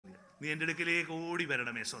നീ എൻ്റെ അടുക്കിലേക്ക് ഓടി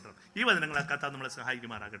വരണമേ. സ്തോത്രം. ഈ വചനങ്ങളെ കർത്താവ് നമ്മളെ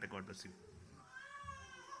സഹായിക്കുമാറാകട്ടെ. God bless you.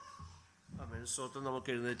 ആമേൻ. സ്തോത്രം. നമുക്ക്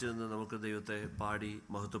എഴുന്നേറ്റ് നിന്ന് നമുക്ക് ദൈവത്തെ പാടി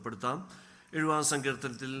മഹത്വപ്പെടുത്താം. 70-ാം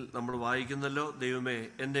സങ്കീർത്തനത്തിൽ നമ്മൾ വായിക്കുന്നല്ലോ, ദൈവമേ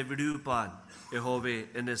എന്നെ വിടുവിപ്പാൻ, യഹോവേ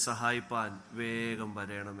എന്നെ സഹായിപ്പാൻ വേഗം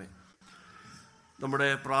വരേണമേ. നമ്മുടെ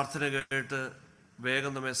പ്രാർത്ഥന കേട്ട്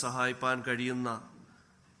വേഗം നമ്മെ സഹായിപ്പാൻ കഴിയുന്ന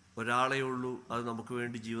ഒരാളേ ഉള്ളൂ, അത് നമുക്ക്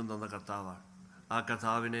വേണ്ടി ജീവൻ തന്ന കർത്താവാണ്. ആ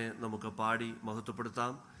കർത്താവിനെ നമുക്ക് പാടി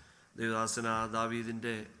മഹത്വപ്പെടുത്താം. ദേവദാസന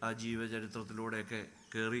ദാവീദിൻ്റെ ആ ജീവചരിത്രത്തിലൂടെയൊക്കെ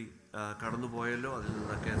കയറി കടന്നുപോയല്ലോ, അതിൽ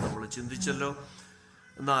നിന്നൊക്കെ നമ്മൾ ചിന്തിച്ചല്ലോ.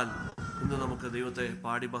 എന്നാൽ ഇന്ന് നമുക്ക് ദൈവത്തെ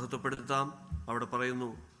പാടി മഹത്വപ്പെടുത്താം. അവിടെ പറയുന്നു,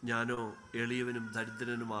 ഞാനോ എളിയവനും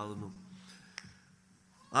ദരിദ്രനുമാകുന്നു.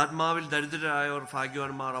 ആത്മാവിൽ ദരിദ്രരായവർ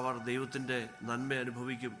ഭാഗ്യവാന്മാർ, അവർ ദൈവത്തിൻ്റെ നന്മ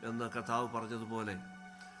അനുഭവിക്കും എന്ന് കർത്താവ് പറഞ്ഞതുപോലെ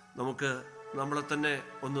നമുക്ക് നമ്മളെ തന്നെ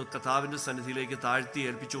ഒന്ന് കർത്താവിൻ്റെ സന്നിധിയിലേക്ക് താഴ്ത്തി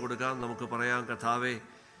ഏൽപ്പിച്ചു കൊടുക്കാം. നമുക്ക് പറയാം, കർത്താവേ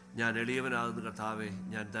ഞാൻ എളിയവനാകുന്നു, കർത്താവേ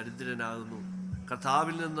ഞാൻ ദരിദ്രനാകുന്നു,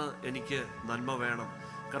 കർത്താവിൽ നിന്ന് എനിക്ക് നന്മ വേണം,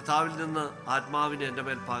 കർത്താവിൽ നിന്ന് ആത്മാവിനെ എൻ്റെ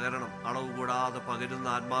മേൽ പകരണം. അളവ് കൂടാതെ പകരുന്ന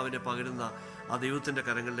ആത്മാവിനെ പകരുന്ന ആ ദൈവത്തിൻ്റെ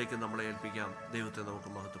കരങ്ങളിലേക്ക് നമ്മളെ ഏൽപ്പിക്കാം. ദൈവത്തെ നമുക്ക്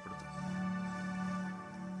മഹത്വപ്പെടുത്താം.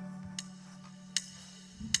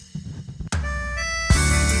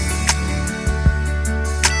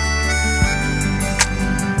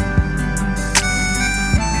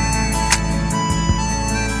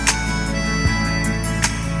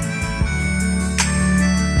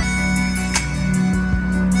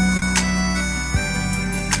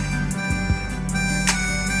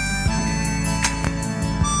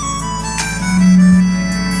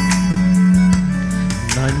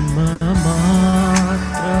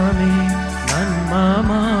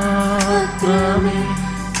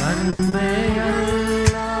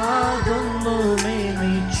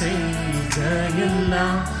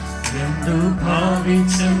 എന്തു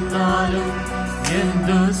ഭാവിച്ചെന്നാലും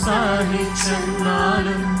എന്തു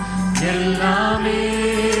സാധിച്ചെന്നാലും എല്ലാം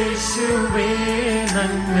യേശുവേ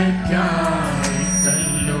നന്മയ്ക്കായിട്ടല്ലോ.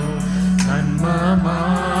 നന്മ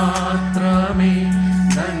മാത്രമേ,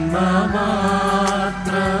 നന്മ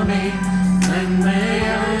മാത്രമേ, നന്മയല്ലാതൊന്നുമേ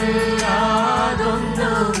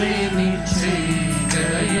നീ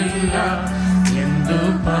ചെയ്യുകയില്ല. എന്തു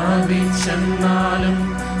ഭാവിച്ചെന്നാലും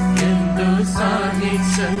എന്തു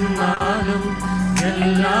സാധിച്ചെന്നാലും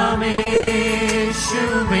എല്ലാം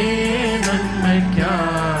യേശുവേ നന്മയ്ക്കായിട്ടല്ലോ.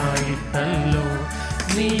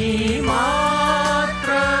 നീ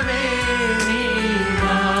മാത്രമേ, നീ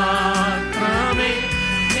മാത്രമേ,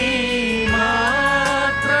 നീ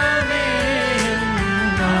മാത്രമേ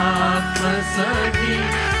എന്നാത്മസഖി,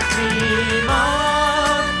 നീ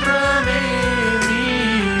മാത്രമേ, നീ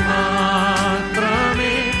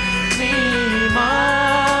മാത്രമേ, നീ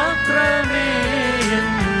മാത്രമേ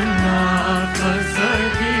എന്നാത്മസഖി.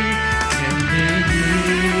 എൻ്റെ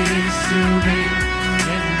യേശുവേ,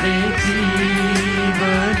 എൻ്റെ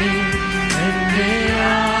ജീവനേ, എൻ്റെ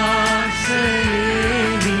ആശയേ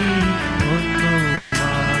നീ ഒന്നു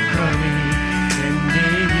മാത്രമേ. എൻ്റെ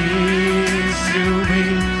യേശുവേ,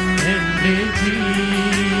 എൻ്റെ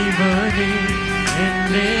ജീവനേ,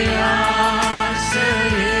 എൻ്റെ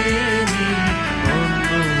ആശയേ നീ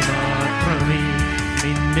ഒന്നു മാത്രമേ.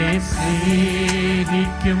 നിന്നെ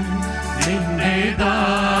സ്നേഹിക്കും നിന്റെ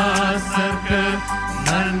ദാസർക്ക്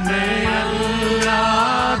നന്മയല്ലാതൊന്നുമേ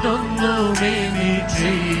നീ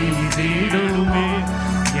ചെയ്തിടുമേ.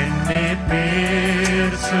 എന്നെ പേർ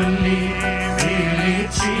ചൊല്ലി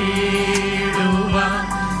വിളിച്ചിടുവാൻ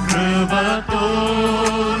കൃപ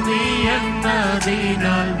തോന്നി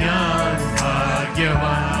എന്നതിനാൽ ഞാൻ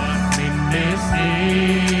ഭാഗ്യവാൻ. നിന്നെ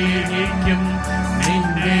സ്നേഹിക്കും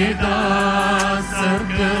നിന്റെ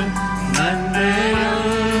ദാസർക്ക് നന്മയല്ലാതൊന്നുമേ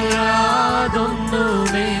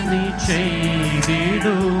നീ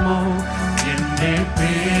ചെയ്തിടുമോ. എന്റെ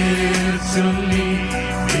പേർ ചൊല്ലി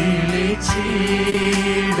വിളിച്ചിടുവാൻ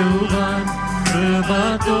കൃപ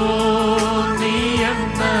തോന്നി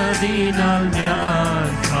എന്നതിനാൽ ഞാൻ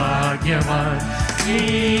ഭാഗ്യവാൻ. നീ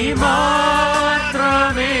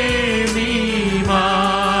മാത്രമേ, നീ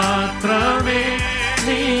മാത്രമേ,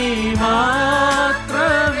 നീ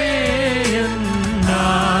മാത്രമേ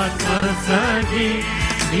എന്നാത്മസഖി,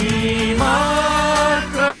 നീ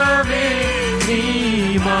മാത്രമേ, നീ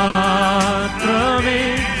മാത്രമേ,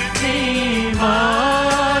 നീ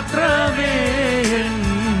മാത്രമേ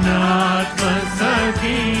എന്നാത്മസഖി.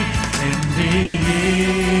 എൻ്റെ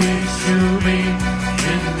യേശുവേ,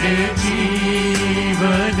 എൻ്റെ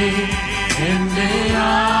ജീവനേ, എൻ്റെ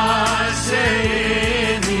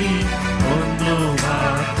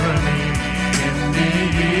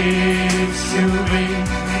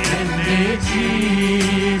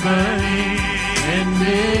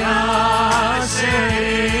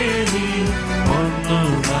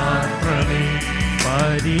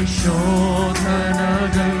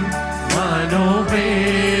പരിശോധനകൾ മനോവേദനകൾ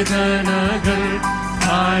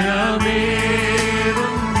ഭയമേറും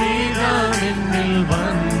വിധമെന്നിൽ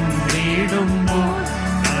വന്നിടുമ്പോൾ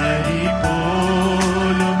അരി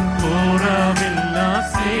പോലും കുറവില്ല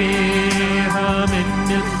സ്നേഹമെന്നിൽ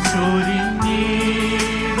ചൊരിഞ്ഞിടും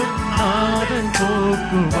നാഥൻ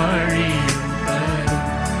പോക്കുവഴിയും തരും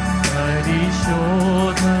പരിശോധനകൾ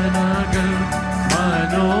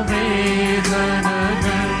മനോവേദനകൾ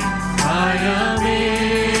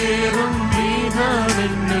ഭയമേറും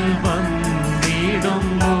വിധമെന്നിൽ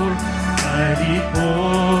വന്നിടുമ്പോൾ അരി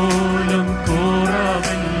പോലും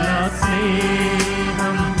കുറവില്ല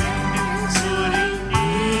സ്നേഹം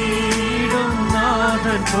ചൊരിഞ്ഞിടും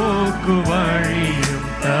നാഥൻ പോക്കുവഴിയും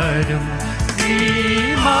തരും നീ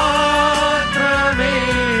മാത്രമേ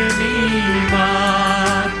നീ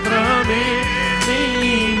മാത്രമേ നീ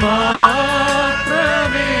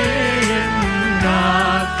മാത്രമേ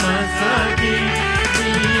എന്നാത്മസഖി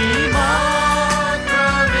നീ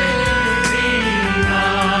മാത്രമേ നീ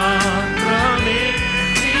മാത്രമേ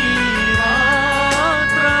നീ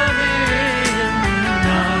മാത്രമേ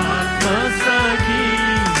എന്നാത്മസഖി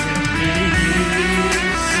എൻ്റെ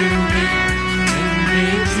യേശുവേ എൻ്റെ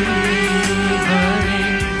ജീവനേ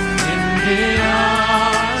എൻ്റെ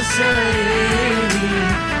ആശയേ നീ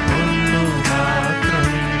ഒന്നു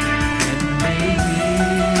മാത്രമേ എൻ്റെ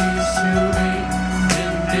യേശുവേ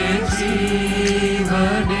എൻ്റെ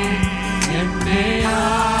ജീവനേ എൻ്റെ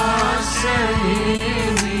ആശയേ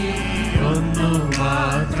നീ ഒന്നു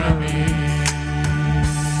മാത്രമേ.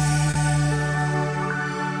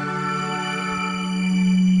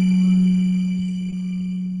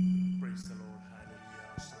 Praise the Lord. Hallelujah.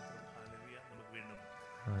 സ്തോത്രം. Hallelujah. നമുക്ക് വീണ്ടും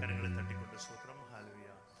കരങ്ങളെ തട്ടിക്കൊണ്ട് സ്തോത്രം.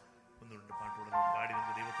 Hallelujah. ഒന്ന് രണ്ട് പാട്ടുകൾ നമുക്ക് പാടി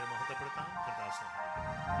നമുക്ക് ദൈവത്തെ മഹത്വപ്പെടുത്താം. കർത്താവ് സഹായിക്കും.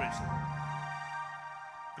 Praise the Lord.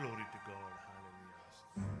 Glory to God. Hallelujah.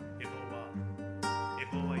 യഹോവ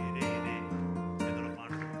യഹോവ ഇരേ ഇരേ എന്നുള്ള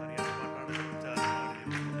പാട്ട് നമുക്ക് അറിയാവുന്ന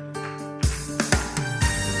പാട്ടാണ്.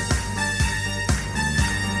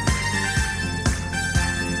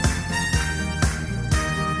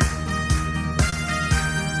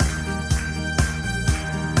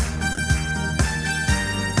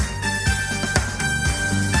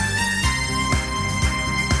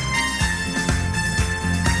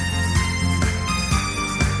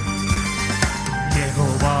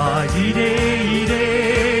 യഹോവ ഇരേ ഇരേ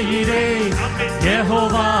ഇരേ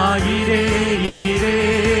യഹോവ ഇരേ ഇരേ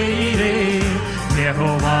ഇരേ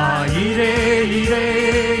യഹോവ ഇരേ ഇരേ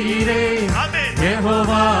ഇരേ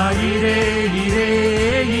യഹോവ ഇരേ ഇരേ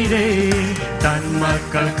ഇരേ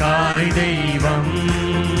തന്മക്കൾക്കായി ദൈവം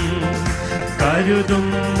കരുതും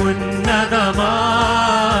ഉന്നതമായി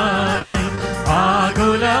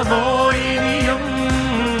ആകുലമോ ഇനിയും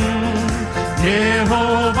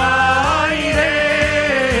യഹോവ ഇരേ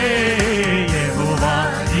യഹോവ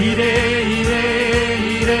ഇരേ ഇരേ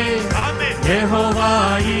ഇരേ യഹോവ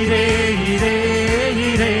ഇരേ ഇരേ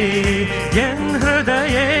ഇരേ എൻ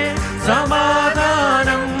ഹൃദയേ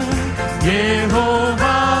സമാധാനം യഹോവ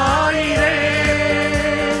ഇരേ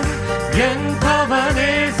എൻ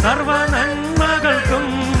ഭവനേ സർവനന്മകൾക്കും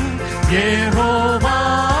യഹോവ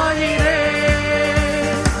ഇരേ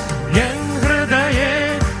എൻ ഹൃദയേ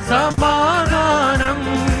സമാധാനം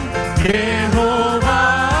യഹോവ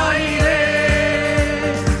ഇരേ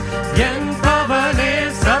എൻ ഭവനേ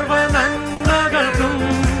സർവനന്മകൾക്കും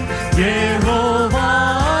യഹോവ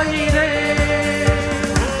ഇരേ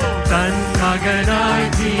തൻ മകനായി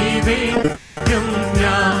ജീവിക്കും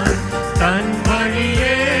ഞാൻ തൻ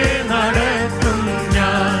വഴിയെ നടത്തും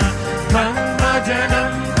ഞാൻ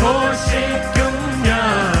ധർമ്മജനം ഘോഷിക്കും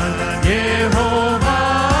ഞാൻ യഹോവ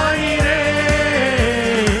ഇരേ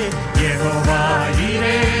യഹോവ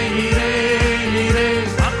ഇരേ ഇരേ ഇരേ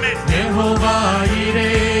യഹോവ ഇരേ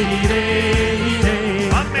ഇരേ ഇരേ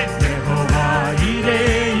യഹോവ ഇരേ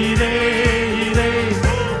ഇരേ ഇരേ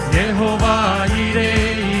യഹോവ ഇരേ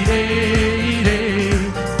ഇരേ ഇരേ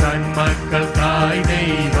തന്മക്കൾക്കായി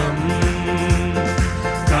ദൈവം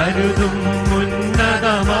കരുതും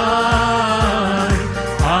ഉന്നതമായി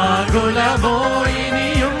ആകുലമോ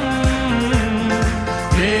ഇനിയും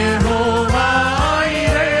യഹോവ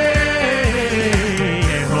ഇരേ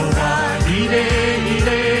യഹോവ ഇരേ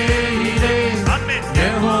ഇരേ ഇരേ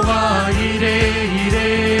യഹോവ ഇരേ ഇരേ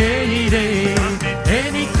ഇരേ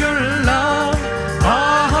എനിക്കുള്ള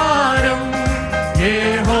ആഹാരം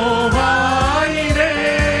യഹോവ ഇരേ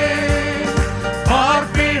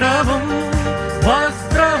പാർപ്പിടവും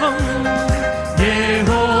വസ്ത്രവും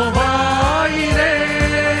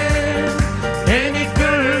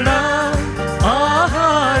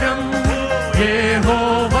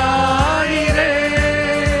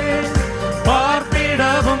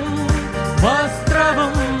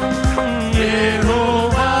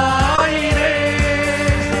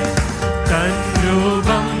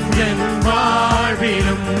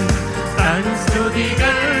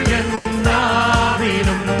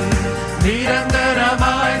ആത്മാവിലും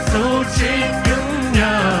നിരന്തരമായി സൂക്ഷിക്കും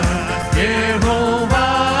ഞാൻ.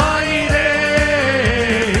 യഹോവായിരേ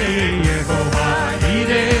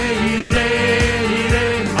യഹോവായിരേ ഇരേ ഇരേ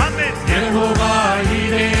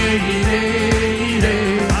യഹോവായിരേ ഇരേ ഇരേ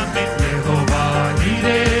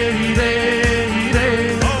യഹോവായിരേ ഇരേ ഇരേ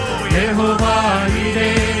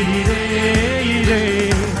യഹോവായിരേ ഇരേ ഇരേ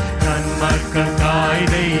നന്മക്കൾക്കായി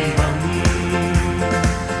ദൈവം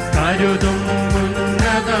കരുതും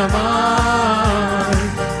ഉന്നതമായി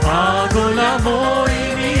ആകുലമോ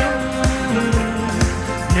ഇനിയും.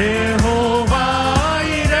 യഹോവായിരേ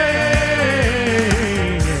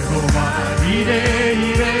യഹോവായിരേ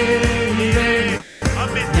ഇരേ ഇരേ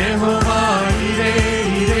യഹോവായിരേ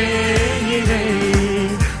ഇരേ ഇരേ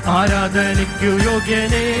ആരാധനയ്ക്കു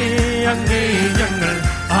യോഗ്യനേ അങ്ങേ ഞങ്ങൾ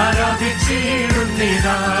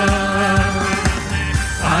ആരാധിച്ചിടുന്നിതാ.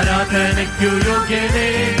 ആരാധനയ്ക്കു യോഗ്യനേ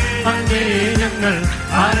അങ്ങേ ഞങ്ങൾ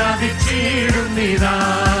ആരാധിച്ചിടുന്നിതാ.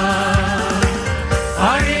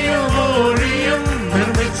 അഴിയുമോഴിയും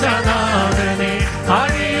നിർമ്മിച്ച നാഥനെ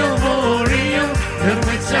അഴിയുമോഴിയും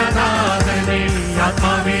നിർമ്മിച്ച നാഥനെ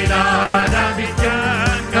ആത്മാവിൽ ആരാധിക്കാൻ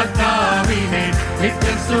കർത്താവിനെ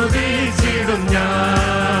നിത്യം സ്തുതിച്ചിടും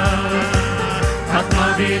ഞാൻ.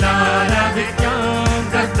 ആത്മാവിൽ ആരാധിക്കാൻ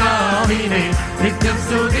കർത്താവിനെ നിത്യം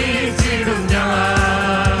സ്തുതിച്ചിടും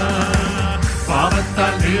ഞാൻ.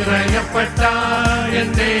 പാപത്താൽ നിറയപ്പെട്ട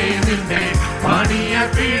എന്നെ നിന്റെ പണിയെ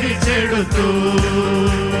പിടിച്ചെടുത്തു.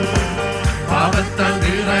 പാപത്താൽ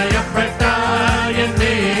നിറയപ്പെട്ട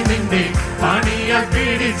എന്നെ നിന്റെ പണിയെ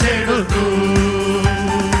പിടിച്ചെടുത്തു.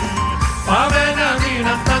 പാവന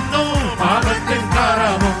വീണം തന്നു പാപത്തിൻ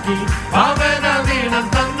കറമുക്കി. പാവന വീണം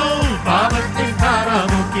തന്നു പാപത്തിൻ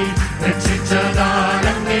കറമുക്കി.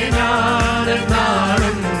 രക്ഷിച്ചതാലെന്നെ ഞാൻ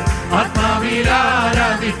എന്നാളും ആത്മാവിൽ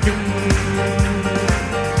ആരാധിക്കും.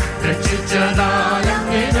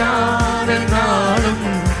 രക്ഷിച്ചതാലെന്നെ ഞാൻ എന്നാളും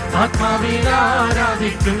ആത്മാവിൽ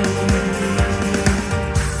ആരാധിക്കും.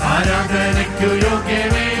 ആരാധനയ്ക്കു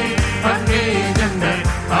യോഗ്യനേ അങ്ങേ ഞങ്ങൾ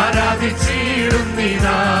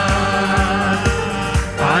ആരാധിച്ചിടുന്നിതാ.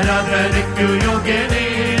 ആരാധനയ്ക്കു യോഗ്യനേ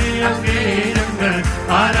അങ്ങേ ഞങ്ങൾ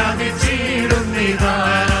ആരാധിച്ചിടുന്നിതാ.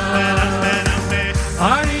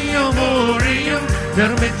 അഴിയുമോഴിയും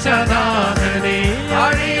നിർമ്മിച്ച നാഥനെ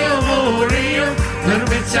അഴിയുമോഴിയും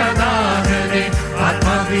നിർമ്മിച്ച നാഥനെ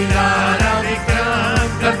ആത്മാവിൽ ആരാധിക്കാൻ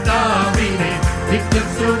കർത്താവിനെ നിത്യം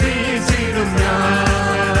സ്തുതിച്ചിടും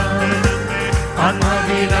ഞാൻ.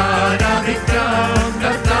 ആത്മാവിൽ ആരാധിക്കാൻ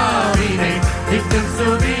കർത്താവിനെ നിത്യം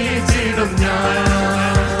സ്തുതിച്ചിടും ഞാൻ.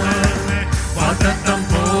 വാഗ്ദത്തം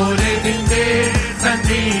പോലെ നിന്റെ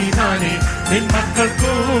സന്നിധാനെ നിൻ മക്കൾ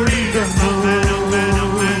കൂടിടുന്നു.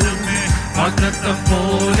 വാഗ്ദത്തം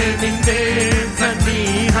പോലെ നിന്റെ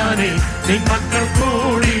സന്നിധാനെ നിൻ മക്കൾ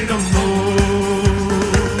കൂടിടുന്നു.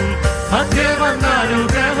 മധ്യ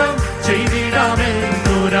വന്നാനുഗ്രഹം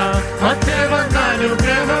ചെയ്തിടാമെന്നൂരാ. മധ്യ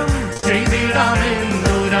വന്നാനുഗ്രഹം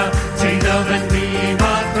ചെയ്തിടാമെന്നൂരാ. ചെയ്തവൻ നീ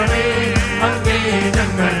മാത്രമേ അങ്ങേ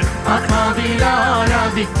ഞങ്ങൾ ആത്മാവിൽ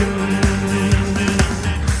ആരാധിക്കും.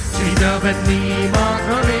 ചെയ്തവൻ നീ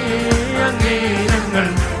മാത്രമേ അങ്ങേ ഞങ്ങൾ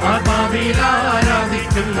ആത്മാവിൽ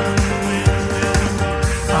ആരാധിക്കും.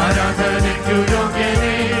 ആരാധനയ്ക്കു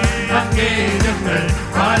യോഗ്യനേ അങ്ങേ ഞങ്ങൾ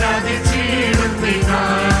ആരാധിച്ചിടുന്നിതാ.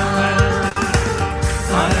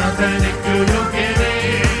 ആരാധനയ്ക്കു യോഗ്യനേ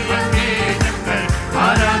അങ്ങേ ഞങ്ങൾ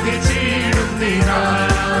ആരാധിച്ചിടുന്നിതാ.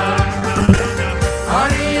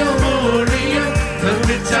 അഴിയുമോഴിയും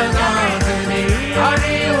നിർമ്മിച്ച നാഥനെ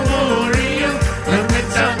അഴിയുമോഴിയും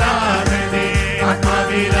നിർമ്മിച്ച നാഥനെ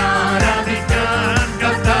ആത്മാവിൽ ആരാധിക്കാൻ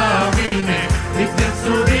കർത്താവിനെ നിത്യം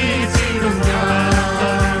സ്തുതിച്ചിടും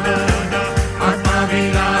ഞാൻ.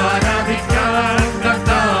 ആത്മാവിൽ ആരാധിക്കാൻ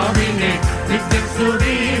കർത്താവിനെ നിത്യം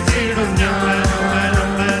സ്തുതിച്ചിടും ഞാൻ.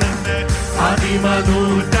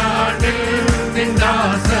 അതിമനൂറ്റാണ്ടിൽ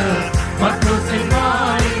നിന്ദാസർ മർക്കോസിൻ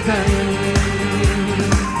മാളികയിൽ.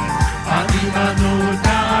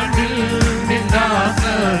 അതിമനൂറ്റാണ്ടിൽ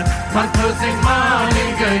നിന്ദാസർ മർക്കോസിൻ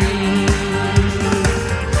മാളികയിൽ.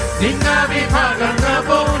 നിന്നാവി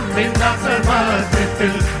പകർന്നപ്പോൾ നിന്ദാസർ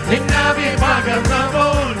മധ്യത്തിൽ. നിന്നാവി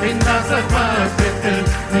പകർന്നപ്പോൾ നിന്ദാസർ മധ്യത്തിൽ.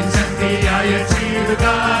 നിശക്തിയായ ചീടുക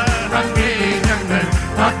അങ്ങേ ഞങ്ങൾ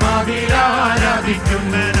ആത്മാവിൽ ആരാധിക്കും.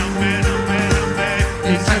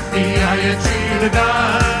 നിശക്തിയായ ചീടുക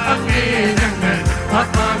അങ്ങേ ഞങ്ങൾ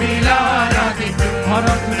ആത്മാവിൽ ആരാധിക്കും.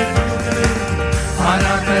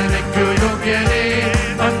 ആരാധനയ്ക്കു യോഗ്യനേ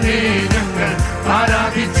അങ്ങേ ഞങ്ങൾ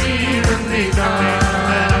ആരാധിച്ചിടുന്നിതാ.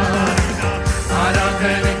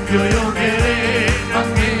 ആരാധനയ്ക്കു യോഗ്യനേ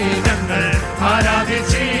അങ്ങേ ഞങ്ങൾ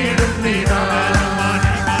ആരാധിച്ചിടുന്നിതാ.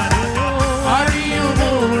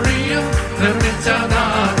 അഴിയുമോ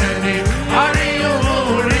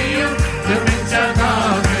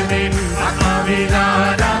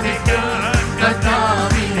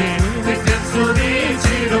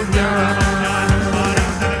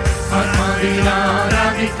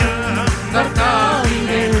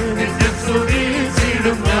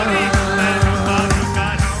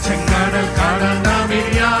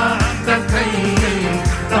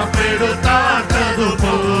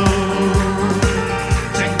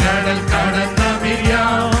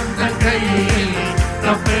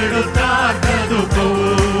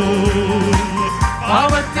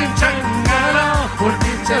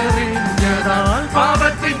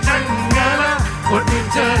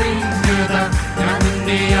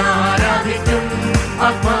ആരാധിക്കും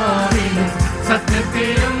ആത്മാവിലും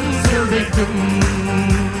സത്യത്തിലും സ്തുതിക്കും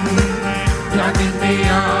ഞാൻ നിന്നെ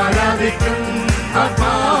ആരാധിക്കും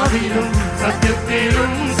ആത്മാവിലും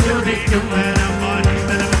സത്യത്തിലും സ്തുതിക്കും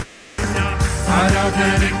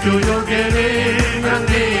ആരാധനയ്ക്കു യോഗ്യരേ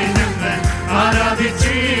അങ്ങേ ഞങ്ങൾ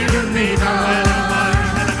ആരാധിച്ചിടുന്നിതാ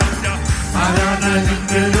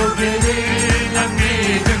ആരാധനയ്ക്കു യോഗ്യരേ അങ്ങേ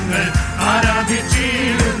ഞങ്ങൾ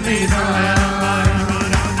ആരാധിച്ചിടുന്നിതാ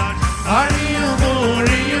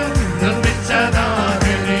അഴിയുമൂഴിയും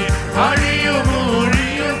നിർമ്മിച്ചതാകലേ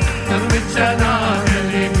അഴിയുമൂഴിയും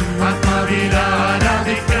നിർമ്മിച്ചതാകലേ ആത്മാവിൽ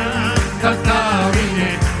ആരാധിക്കാം കർത്താവിനെ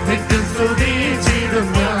നിത്യം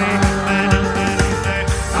സ്തുതിച്ചിടുന്നു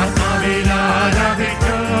ആത്മാവിൽ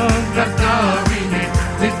ആരാധിക്കാം കർത്താവിനെ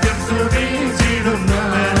നിത്യം സ്തുതിച്ചിടുന്നു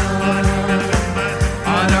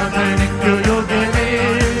ആരാധനയ്ക്കു യോഗ്യനേ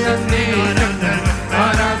അങ്ങേ ഞങ്ങൾ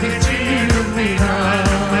ആരാധിച്ചിടുന്നിതാ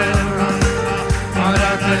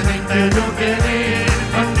ആരാധനയ്ക്കു യോഗ്യനേ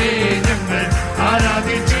അങ്ങേ ഞങ്ങൾ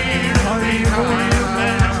ആരാധിച്ചിടുന്നിതാ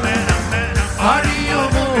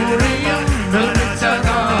അഴിയുമൂഴിയും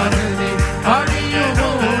നിർമ്മിച്ചതാകലേ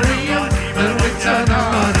അഴിയുമൂഴിയും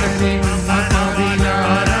നിർമ്മിച്ചതാകലേ ആത്മാവിൽ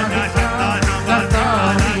ആരാധിക്കാം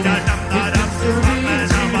കർത്താവിനെ നിത്യം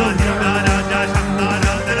സ്തുതിച്ചിടുന്നു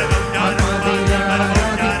ആത്മാവിൽ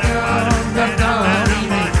ആരാധിക്കാം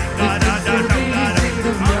കർത്താവിനെ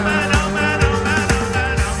നിത്യം സ്തുതിച്ചിടുന്നു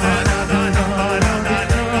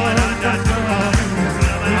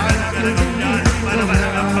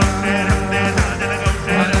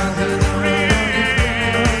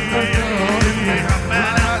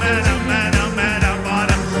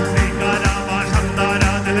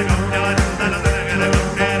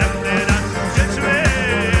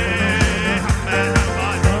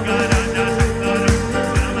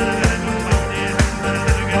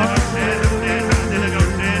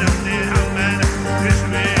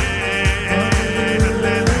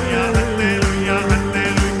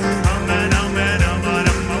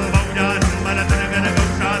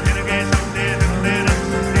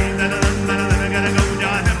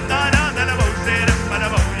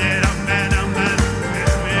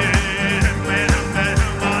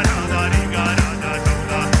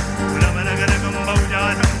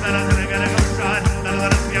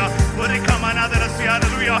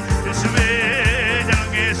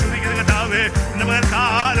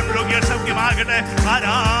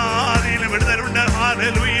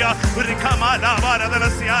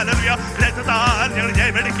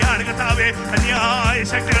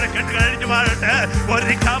ശക്തികളെ കെട്ടുകഴിഞ്ഞു മാറട്ടെ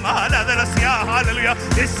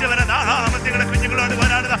യേശുവനാമത്തിങ്ങളുടെ കുഞ്ഞുങ്ങളോട്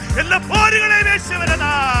പോരാടുക എല്ലാ പോരുകളെയും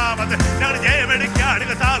യേശുവനാമത്തിൽ ഞങ്ങൾ ജയമെടുക്കുകയാണ്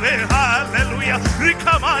കർത്താവേ ഹല്ലേലൂയ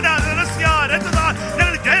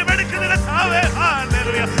ഞങ്ങൾ ജയമെടുക്കുന്ന കർത്താവേ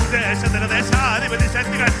ഹല്ലേലൂയ ദേശത്തിന് ദേശാധിപതി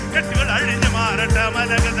ശക്തികൾ കെട്ടുകൾ അഴിഞ്ഞു മാറട്ടെ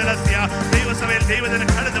മനഗതലസ്യ ദൈവസഭയിൽ ദൈവത്തിന്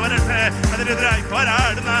കടന്നു വരട്ടെ അതിനെതിരായി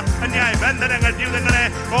പോരാടുന്ന അന്യായ ബന്ധനങ്ങൾ ജീവിതങ്ങളെ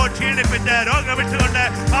ക്ഷീണിപ്പിച്ച് രോഗമിട്ടുകൊണ്ട്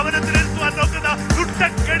ഭവനത്തിലെത്തുവാൻ നോക്കുന്ന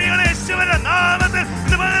ദുഷ്ടക്കെണികളെ യേശുവിന്റെ നാമത്തിൽ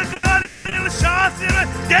ശാസ്ത്രീയ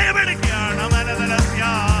ജയമെടുക്കുകയാണ് മനഗതലസ്യ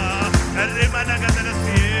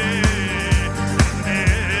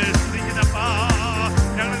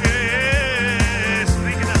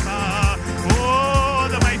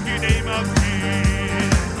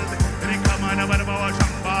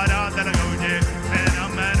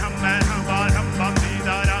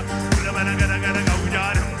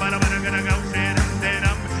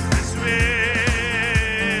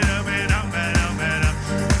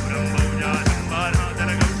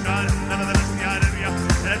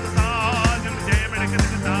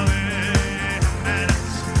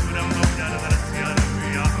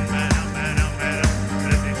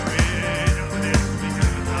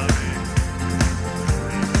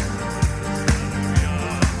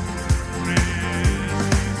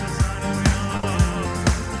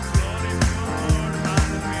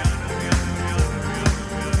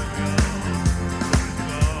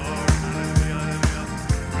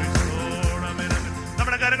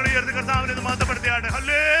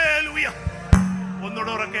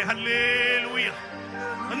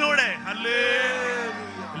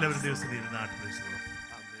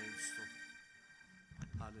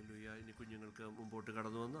ഇനി കുഞ്ഞുങ്ങൾക്ക് മുമ്പോട്ട്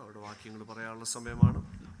കടന്നു വന്ന് അവരുടെ വാക്യങ്ങൾ പറയാനുള്ള സമയമാണ്.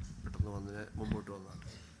 പെട്ടെന്ന് വന്ന് മുമ്പോട്ട് വന്നാൽ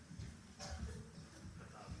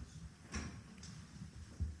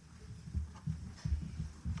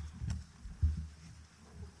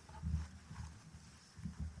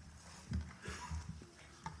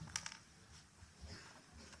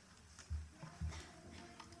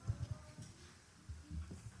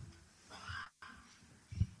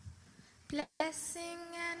Blessing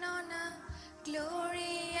and honor,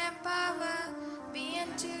 glory and power be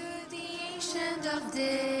unto the Ancient of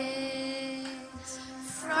Days.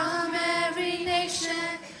 From every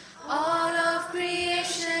nation, all of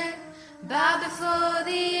creation, bow before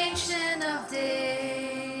the Ancient of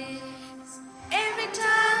Days. Every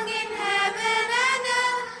tongue in heaven and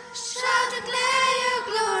earth shall declare your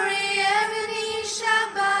glory. Every knee shall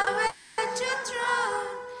bow at your throne.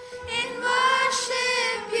 In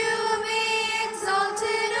worship you will be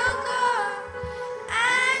exalted, O God,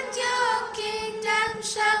 and your kingdom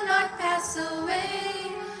shall not pass away,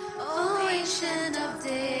 O Ancient of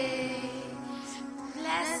Days.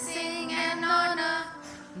 Blessing and honor,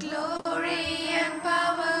 glory and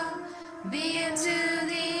power be unto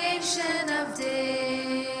the Ancient of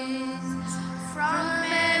Days. From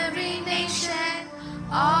every nation,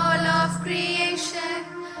 all of creation,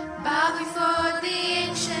 bow before the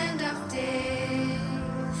Ancient of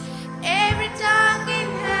Days. Every tongue in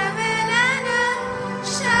heaven and earth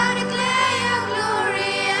shall declare your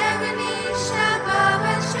glory. Every knee shall bow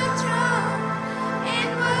at your throne. In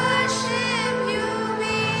worship you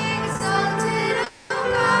be exalted, O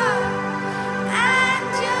God, and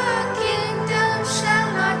your kingdom shall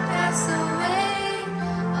not pass away,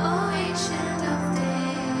 O Ancient of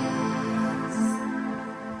Days.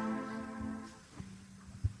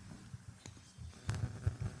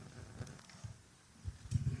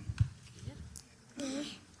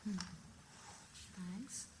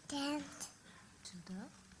 Thanks Thank to the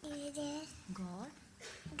you, God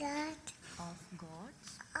God of gods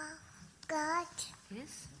of God.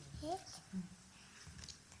 is His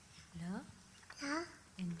love love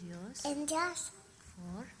endures endures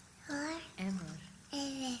forever. forever.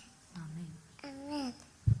 Amen. Amen.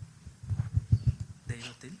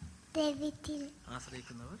 ദൈവത്തിൽ ദൈവത്തിൽ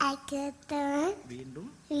ആശ്രയിക്കുന്നവർ അകത്തവൻ വീണ്ടും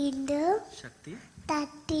വീണ്ടും ശക്തി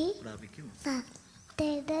തട്ടി പ്രാപിക്കും.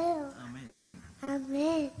 സത്യവും. ആമേൻ.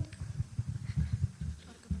 Amen.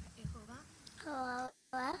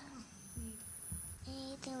 യഹോവ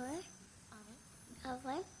നീതിമാൻ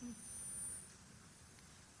അവൻ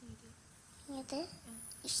ഇത്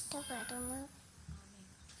ഇഷ്ടപ്പെടുന്നു.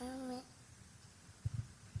 ആമേൻ.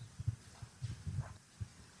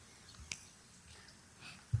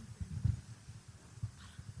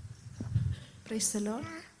 Praise the Lord.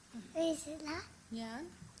 വീശില ഞാൻ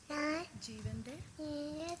ഞാൻ ജീവന്റെ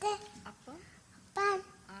നീയുടെ അപ്പം അപ്പം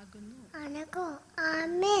ആകുന്നു. അനക്കോ.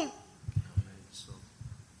 ആമേൻ.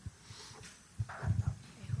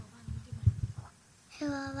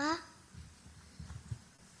 യഹോവ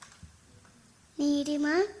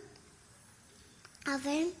നീതിമാൻ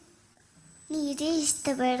അവൻ നീതി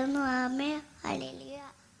ഇഷ്ടപ്പെടുന്നു. ആമേൻ. ഹല്ലേലൂയ.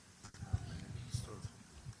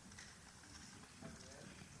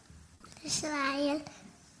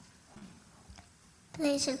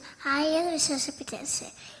 ആയത് വിശ്വസിപ്പിച്ച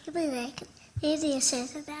ഇപ്പൊ നീതി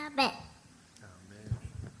വിശ്വസിച്ചത്.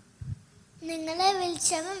 നിങ്ങളെ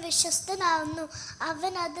വിളിച്ചവൻ വിശ്വസ്തനാവുന്നു,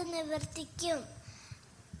 അവൻ അത് നിവർത്തിക്കും.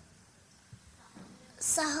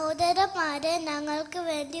 സഹോദരന്മാരെ, ഞങ്ങൾക്ക്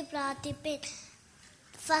വേണ്ടി പ്രാർത്ഥിപ്പിൻ.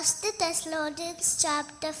 1 Thessalonians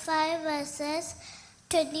chapter 5 verses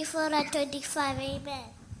 24 and 25. Amen.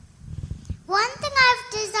 One thing I have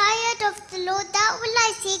desired of the Lord, that will I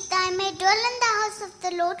seek, that I may dwell in the house of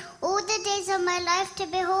the Lord all the days of my life, to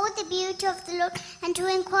behold the beauty of the Lord and to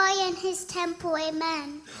inquire in his temple. Amen.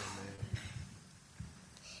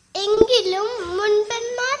 എങ്കിലും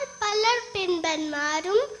മുൻപന്മാർ പലർ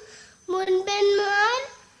പിൻപന്മാരും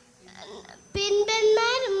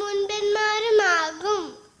പിൻപന്മാർ മുൻപന്മാരുമാകും.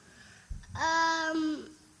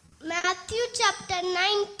 Matthew chapter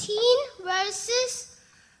 19 verses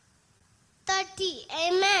 30.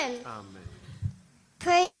 Amen. Amen.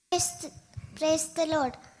 Praise the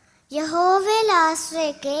Lord. യഹോവയിൽ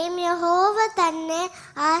ആശ്രയിക്കുകയും യഹോവ തന്നെ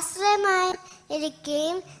ആശ്രയമായി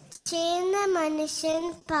ഇരിക്കുകയും ചെയ്യുന്ന മനുഷ്യൻ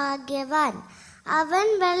ഭാഗ്യവാൻ. അവൻ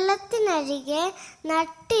വെള്ളത്തിനരികെ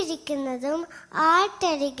നട്ടിരിക്കുന്നതും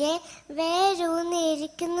ആട്ടരികെ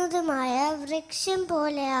വേരൂന്നിയിരിക്കുന്നതുമായ വൃക്ഷം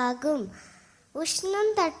പോലെയാകും. ഉഷ്ണം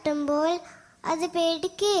തട്ടുമ്പോൾ അത്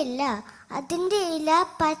പേടിക്കുകയില്ല, അതിൻ്റെ ഇല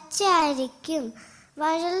പച്ചയായിരിക്കും.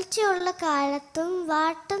 വരൾച്ചയുള്ള കാലത്തും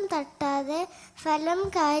വാട്ടം തട്ടാതെ ഫലം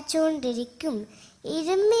കായ്ച്ചുകൊണ്ടിരിക്കും.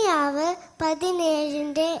 ഇരമ്യാവ്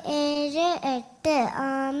 17:7-8.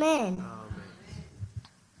 ആമേൻ.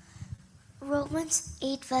 Romans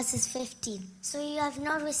 8 verses 15. So you have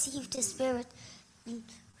not received a spirit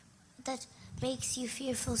that makes you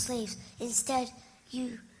fearful slaves. Instead, you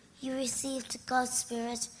received God's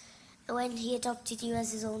spirit when he adopted you as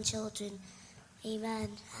his own children. Amen.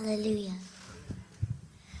 Hallelujah.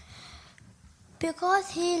 Because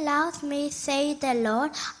he loves me, say the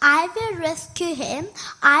Lord, I will rescue him,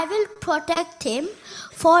 I will protect him,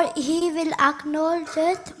 for he will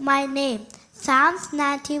acknowledge my name. Psalms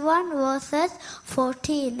 91 verses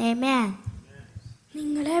 14. Amen.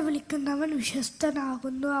 നിങ്ങളെ വിളിക്കുന്നവൻ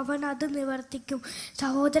വിശ്വസ്തനാകുന്നു, അവൻ അത് നിവർത്തിക്കും.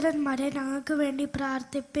 സഹോദരന്മാരെ, ഞങ്ങൾക്ക് വേണ്ടി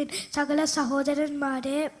പ്രാർത്ഥിപ്പിൻ. സകല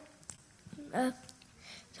സഹോദരന്മാരെ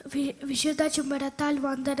വിശുദ്ധ ചുമരത്താൽ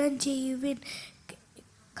വന്ദനം ചെയ്യുവിൻ.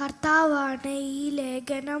 കർത്താവാണ് ഈ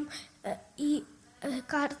ലേഖനം,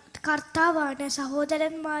 കർത്താവാണ്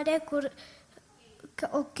സഹോദരന്മാരെ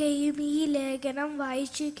ഒക്കെയും ഈ ലേഖനം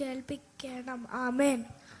വായിച്ചു കേൾപ്പിക്കണം. ആമേൻ.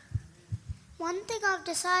 One thing I've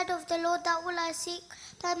decided of the Lord, that will I seek,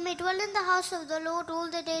 that I may dwell in the house of the Lord all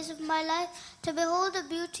the days of my life, to behold the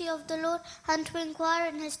beauty of the Lord and to inquire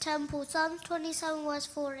in his temple. Psalms 27 verse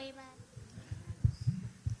 4. Amen.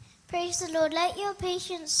 Praise the Lord. Let your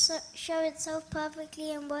patience show itself perfectly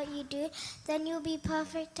in what you do. Then you'll be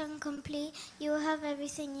perfect and complete. You will have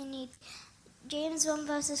everything you need. James 1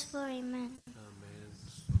 verses 4. Amen.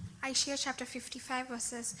 Isaiah chapter 55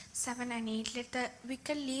 verses 7 and 8. Let the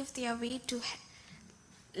wicked leave their way to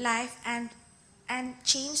life and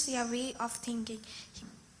change their way of thinking.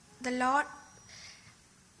 The Lord,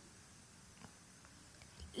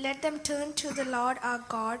 let them turn to the Lord our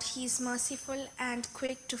God. He is merciful and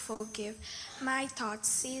quick to forgive. My thoughts,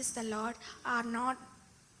 says the Lord, are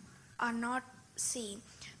not same,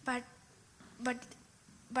 but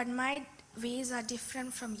my ways are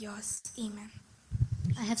different from yours. Amen.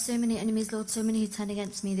 I have so many enemies, Lord, so many who turn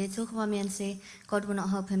against me. They talk about me and say, God will not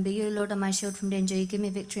help him. But you, Lord, are my shield from danger. You give me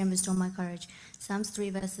victory and restore my courage. Psalms 3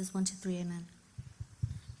 verses 1 to 3. Amen.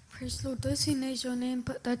 Praise the Lord. Those who know your name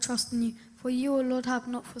put their trust in you. For you, O Lord, have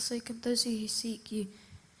not forsaken those who seek you.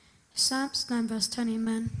 Psalms 9 verse 10.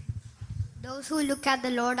 Amen. Those who look at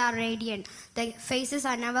the Lord are radiant. Their faces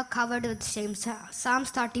are never covered with shame.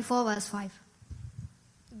 Psalms 34 verse 5.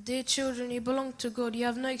 Dear children, you belong to God. You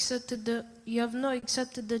have not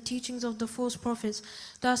accepted the teachings of the false prophets.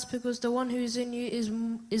 That's because the one who is in you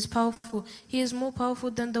is powerful. He is more powerful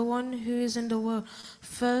than the one who is in the world.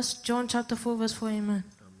 1 John chapter 4 verse 4. Amen.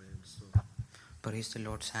 Praise the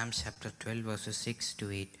Lord. Psalms chapter 12 verses 6 to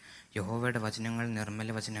 8. യഹോവയുടെ വചനങ്ങൾ നിർമ്മല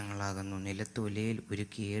വചനങ്ങളാകുന്നു. നിലത്ത് ഉലയിൽ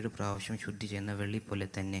ഉരുക്കി 7 പ്രാവശ്യം ശുദ്ധി ചെയ്യുന്ന വെള്ളി പോലെ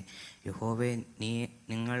തന്നെ. യഹോവേ,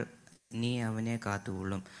 നീ അവനെ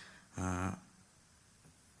കാത്തുകൊള്ളും.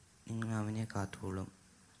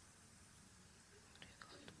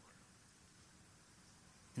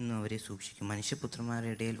 ഇന്നും അവരെ സൂക്ഷിക്കും.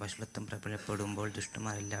 മനുഷ്യപുത്രന്മാരുടെ ഇടയിൽ വഷളത്വം പ്രബലപ്പെടുമ്പോൾ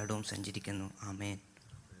ദുഷ്ടന്മാർ എല്ലായിടവും സഞ്ചരിക്കുന്നു. ആമേൻ.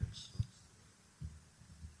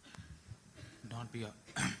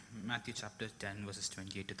 Matthew chapter 10 verses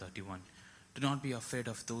 28 to 31. Do not be afraid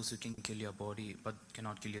of those who can kill your body but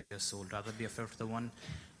cannot kill your soul. Rather be afraid of the one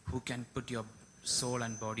who can put your soul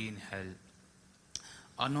and body in hell.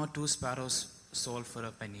 Are not 2 sparrows sold for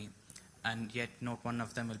a penny, and yet not one of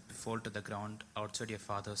them will fall to the ground outside your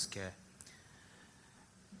Father's care?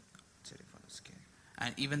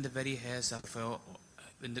 And even the very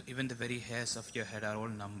hairs of your head are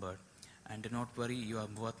all numbered. And do not worry, you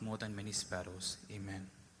are worth more than many sparrows. Amen.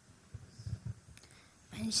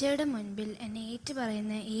 മനുഷ്യരുടെ മുൻപിൽ എന്നെ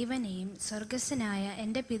ഏറ്റുപറയുന്ന ഏവനെയും സ്വർഗസ്ഥനായ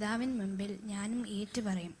എൻ്റെ പിതാവിൻ മുൻപിൽ ഞാനും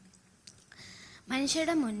ഏറ്റുപറയും.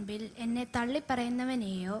 മനുഷ്യരുടെ മുൻപിൽ എന്നെ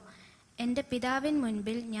തള്ളിപ്പറയുന്നവനെയോ എൻ്റെ പിതാവിൻ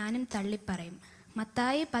മുൻപിൽ ഞാനും തള്ളിപ്പറയും.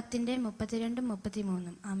 മത്തായി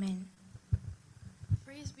 10:32-33. ആമേൻ.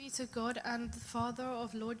 Praise be to God and the Father of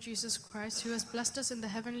Lord Jesus Christ, who has blessed us in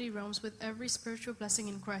the heavenly realms with every spiritual blessing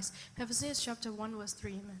in Christ. Ephesians chapter 1 verse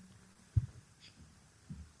 3. Amen.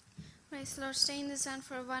 Praise the Lord. Stay in this land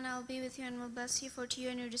for a while. I will be with you and will bless you. For to you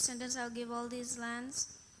and your descendants I will give all these lands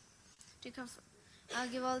to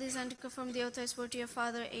confirm the oath I swore to your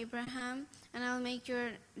father Abraham, and I will make your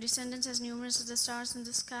descendants as numerous as the stars in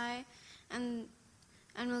the sky,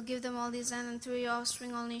 and will give them all these land, and through your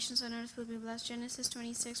offspring all nations on earth will be blessed. Genesis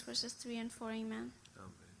 26 verses 3 and 4. Amen.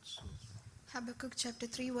 Habakkuk chapter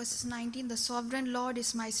 3 verses 19. The sovereign Lord is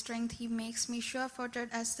my strength. He makes me sure-footed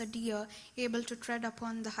as the deer, able to tread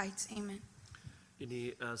upon the heights. Amen. ഇനി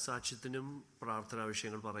സാക്ഷ്യത്തിനും പ്രാർത്ഥനാ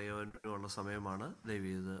വിഷയങ്ങൾ പറയാനുള്ള സമയമാണ്. ദയവ്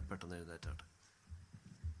ചെയ്ത് പെട്ടെന്ന് എഴുന്നേറ്റാട്ടെ.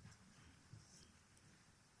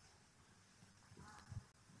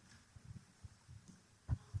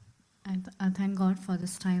 I thank God for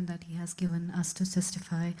this time that He has given us to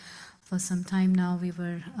testify. For some time now, we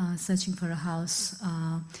were searching for a house,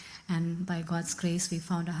 and by God's grace, we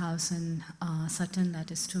found a house in Sutton that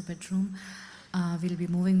is 2-bedroom. We'll be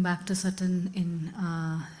moving back to Sutton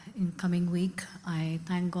in coming week. I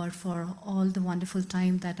thank God for all the wonderful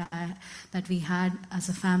time that we had as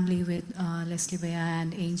a family with Leslie Bea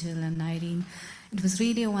and Angel and Irene. It was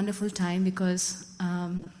really a wonderful time because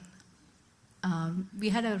we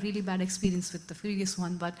had a really bad experience with the previous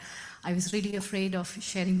one, but I was really afraid of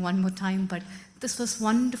sharing one more time. But this was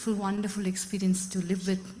wonderful, wonderful experience to live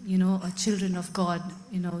with, a children of God,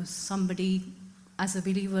 somebody as a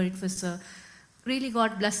believer. It was really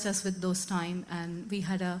God blessed us with those time, and we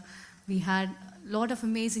had a lot of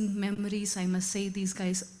amazing memories. I must say, these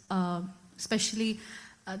guys, especially.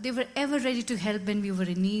 They were ever ready to help when we were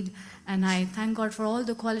in need, and I thank God for all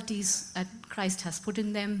the qualities that Christ has put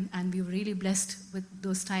in them, and we were really blessed with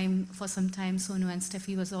those time. For some time, Sonu and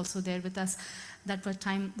Steffi was also there with us. That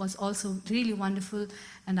time was also really wonderful,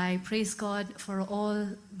 and I praise God for all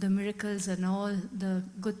the miracles and all the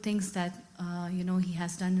good things that He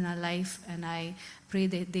has done in our life. And I pray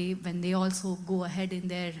that when they also go ahead in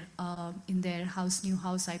their new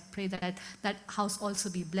house, I pray that house also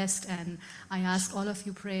be blessed. And I ask all of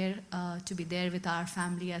you prayer to be there with our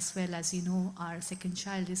family as well. As you know, our second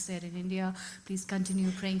child is there in India. Please continue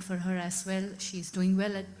praying for her as well. She's doing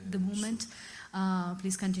well at the moment.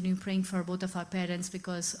 Please continue praying for both of our parents,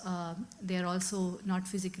 because they are also not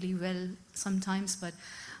physically well sometimes, but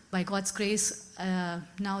by God's grace,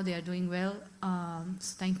 now they are doing well.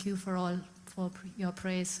 So thank you for your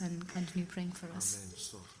prayers, and continue praying for us.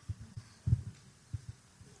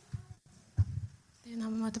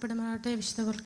 നാമം മഹത്വപ്പെടുമാറാകട്ടെ. വിശുദ്ധ